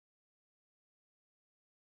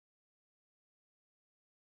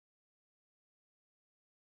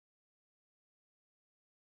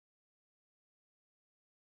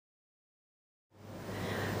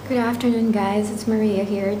Good afternoon guys, it's Maria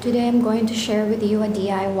here. Today I'm going to share with you a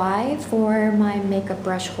DIY for my makeup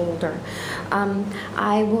brush holder.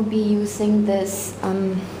 I will be using this,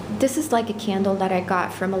 this is like a candle that I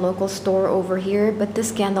got from a local store over here, but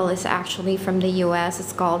this candle is actually from the US.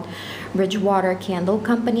 It's called Bridgewater Candle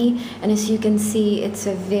Company, and as you can see, it's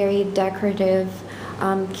a very decorative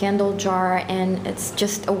candle jar, and it's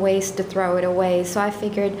just a waste to throw it away. So I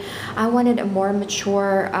figured I wanted a more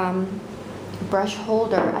mature brush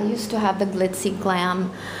holder. I used to have the Glitzy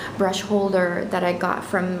Glam brush holder that I got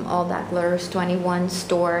from All That Glitters 21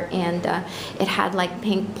 store, and it had like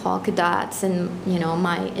pink polka dots and, you know,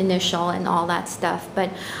 my initial and all that stuff.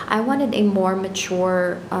 But I wanted a more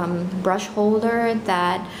mature brush holder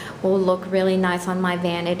that will look really nice on my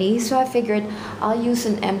vanity. So I figured I'll use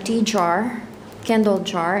an empty jar, candle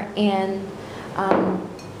jar, and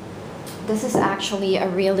this is actually a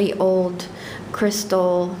really old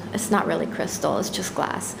crystal. It's not really crystal, it's just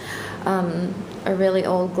glass. A really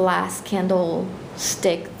old glass candle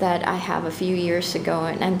stick that I have a few years ago,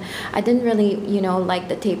 and I didn't really, you know, like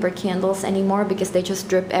the taper candles anymore because they just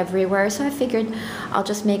drip everywhere. So I figured I'll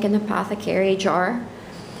just make an apothecary jar.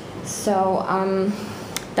 So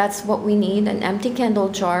that's what we need: an empty candle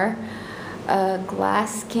jar, a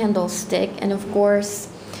glass candlestick, and of course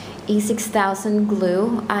E6000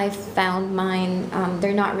 glue. I found mine,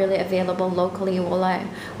 they're not really available locally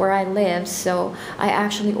where I live, so I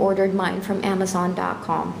actually ordered mine from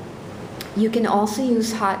Amazon.com. You can also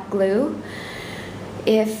use hot glue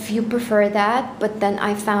if you prefer that, but then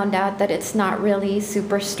I found out that it's not really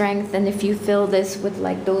super strength, and if you fill this with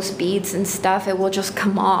like those beads and stuff, it will just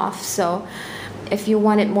come off. So if you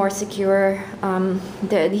want it more secure,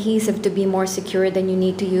 the adhesive to be more secure, then you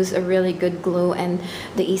need to use a really good glue, and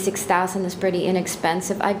the E6000 is pretty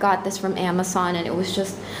inexpensive. I got this from Amazon and it was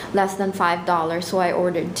just less than $5, so I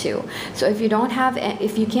ordered two. So if you don't have,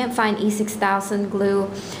 if you can't find E6000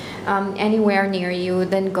 glue anywhere near you,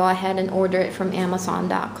 then go ahead and order it from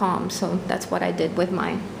Amazon.com. So that's what I did with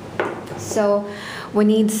mine. So we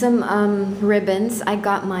need some ribbons. I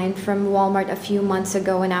got mine from Walmart a few months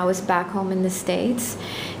ago when I was back home in the States,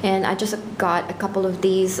 and I just got a couple of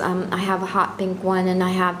these. I have a hot pink one and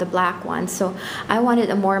I have the black one. So I wanted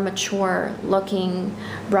a more mature looking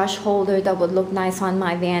brush holder that would look nice on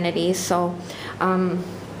my vanity. So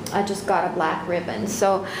I just got a black ribbon.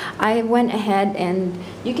 So I went ahead, and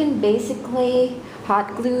you can basically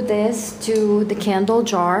hot glue this to the candle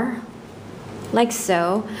jar like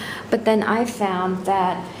so. But then I found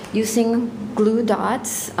that using glue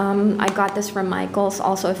dots, I got this from Michael's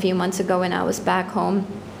also a few months ago when I was back home.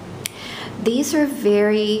 These are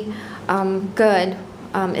very good.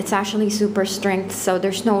 It's actually super strength, so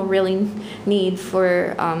there's no really need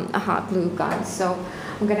for a hot glue gun. So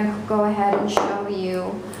I'm gonna go ahead and show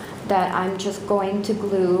you that I'm just going to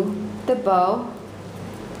glue the bow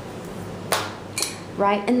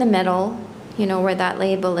right in the middle, you know, where that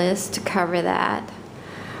label is, to cover that.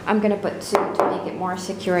 I'm gonna put two to make it more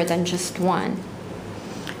secure than just one.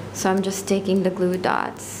 So I'm just taking the glue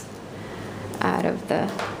dots out of the,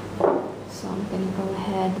 so I'm gonna go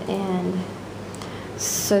ahead and,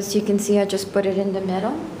 so as you can see, I just put it in the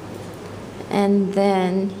middle, and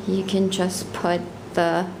then you can just put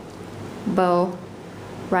the bow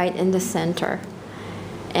right in the center.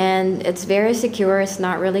 And it's very secure, it's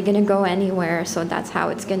not really gonna go anywhere, so that's how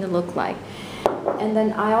it's gonna look like. And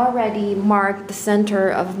then I already marked the center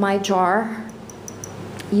of my jar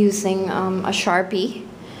using a Sharpie.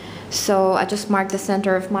 So I just marked the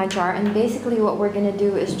center of my jar, and basically what we're gonna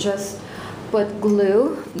do is just put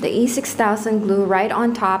glue, the E6000 glue, right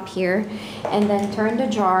on top here, and then turn the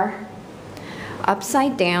jar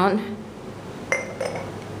upside down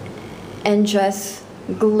and just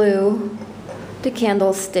glue the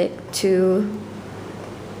candlestick to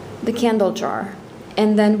the candle jar.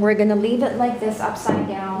 And then we're gonna leave it like this, upside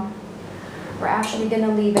down. We're actually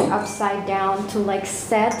gonna leave it upside down to like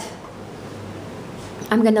set.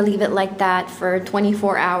 I'm gonna leave it like that for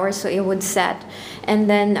 24 hours so it would set. And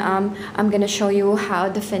then I'm gonna show you how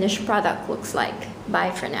the finished product looks like.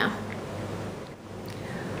 Bye for now.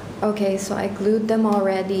 Okay, so I glued them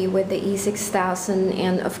already with the E6000,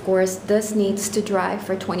 and of course this needs to dry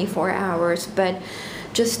for 24 hours, but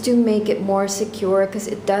just to make it more secure, because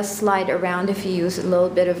it does slide around if you use a little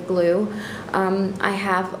bit of glue, I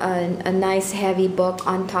have a nice heavy book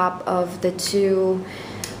on top of the two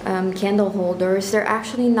candle holders. They're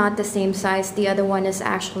actually not the same size. The other one is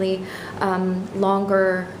actually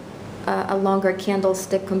longer, a longer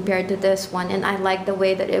candlestick compared to this one, and I like the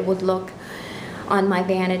way that it would look on my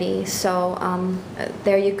vanity. So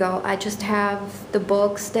there you go. I just have the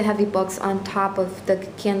books, the heavy books on top of the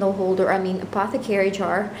candle holder, I mean apothecary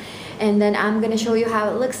jar. And then I'm gonna show you how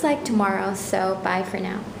it looks like tomorrow. So bye for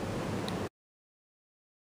now.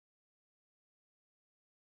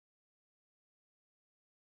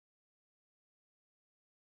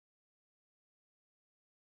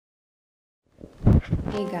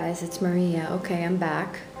 Hey guys, it's Maria. Okay, I'm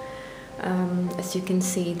back. As you can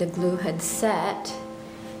see, the glue had set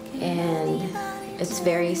and it's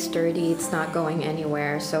very sturdy. It's not going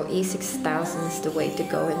anywhere. So E6000 is the way to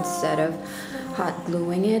go instead of hot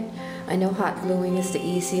gluing it. I know hot gluing is the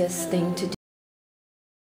easiest thing to do.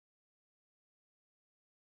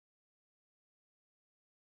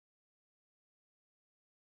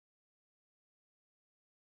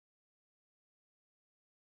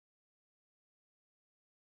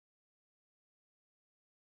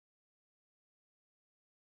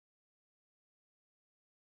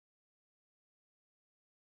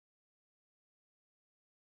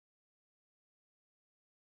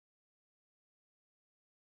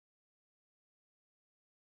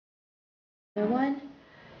 Another one.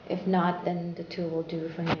 If not, then the two will do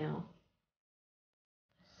for now.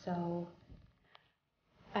 So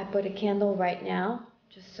I put a candle right now,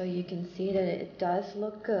 just so you can see that it does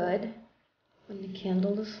look good when the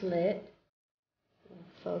candle is lit.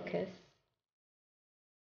 Focus.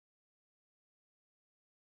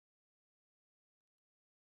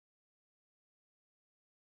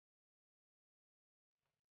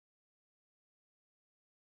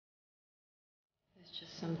 It's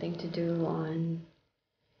just something to do on,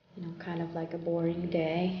 kind of like a boring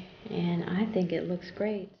day, and I think it looks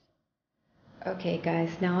great. Okay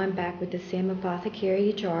guys, now I'm back with the same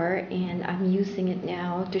apothecary jar, and I'm using it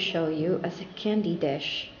now to show you as a candy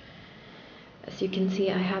dish. As you can see,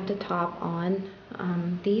 I have the top on.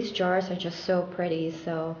 These jars are just so pretty,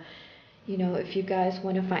 so if you guys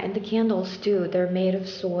want to find, and the candles too, they're made of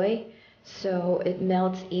soy, so it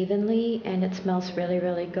melts evenly and it smells really,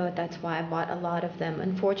 really good. That's why I bought a lot of them.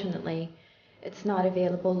 Unfortunately, it's not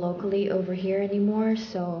available locally over here anymore,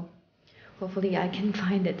 so hopefully I can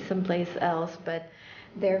find it someplace else, but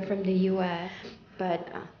they're from the US. But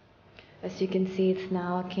as you can see, it's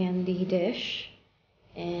now a candy dish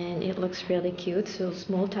and it looks really cute, so it's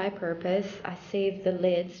multi-purpose. I saved the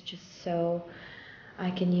lids just so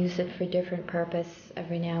I can use it for different purpose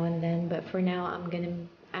every now and then, but for now I'm gonna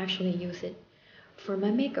actually use it for my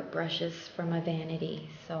makeup brushes for my vanity.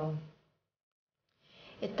 So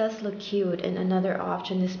it does look cute, and another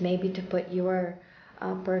option is maybe to put your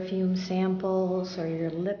perfume samples or your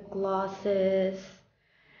lip glosses.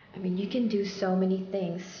 I mean, you can do so many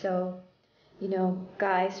things. So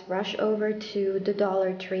guys, rush over to the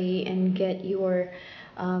Dollar Tree and get your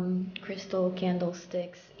crystal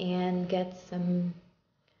candlesticks and get some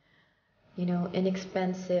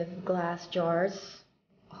inexpensive glass jars,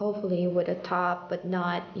 hopefully with a top, but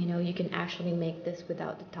not, you can actually make this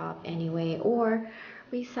without the top anyway, or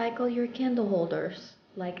recycle your candle holders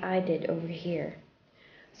like I did over here.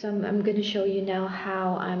 So I'm going to show you now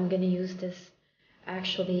how I'm going to use this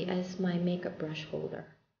actually as my makeup brush holder.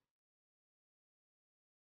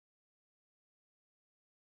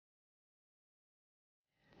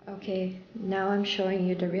 Okay, now I'm showing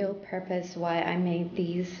you the real purpose why I made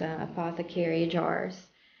these apothecary jars.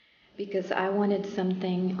 Because I wanted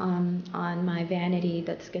something on my vanity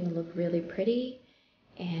that's going to look really pretty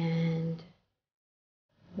and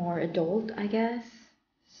more adult, I guess.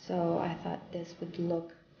 So I thought this would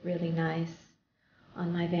look really nice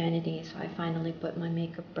on my vanity, so I finally put my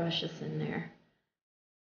makeup brushes in there.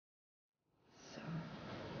 So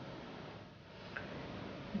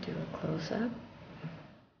do a close-up.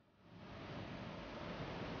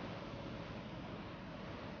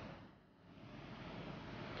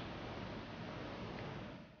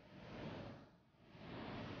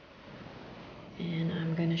 And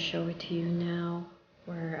I'm going to show it to you now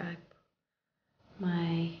where I put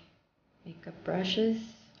my makeup brushes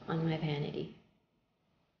on my vanity.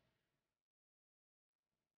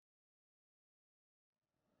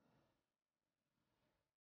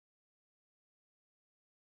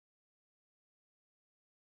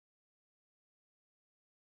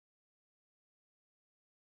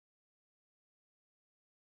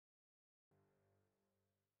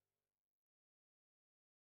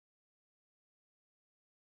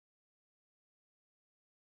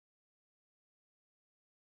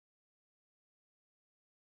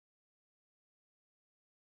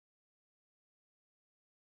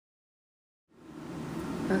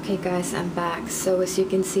 Okay guys, I'm back. So as you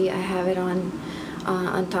can see, I have it on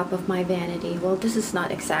on top of my vanity. Well, this is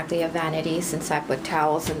not exactly a vanity since I put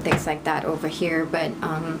towels and things like that over here, but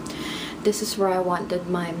this is where I wanted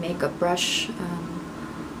my makeup brush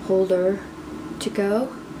holder to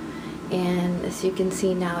go. And as you can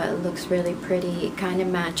see now, it looks really pretty. It kind of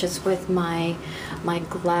matches with my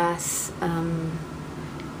glass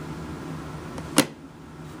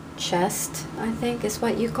chest, I think is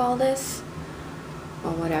what you call this,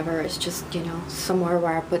 or whatever. It's just, you know, somewhere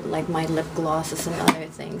where I put like my lip glosses and other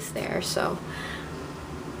things there. So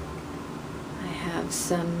I have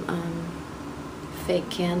some fake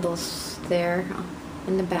candles there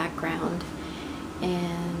in the background,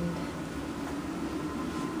 and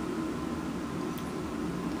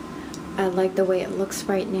I like the way it looks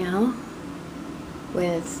right now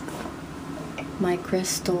with my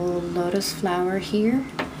crystal lotus flower here,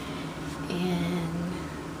 and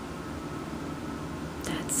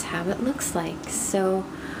that's how it looks like. So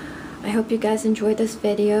I hope you guys enjoyed this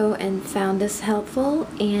video and found this helpful,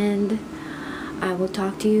 and I will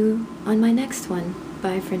talk to you on my next one.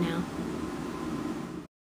 Bye for now.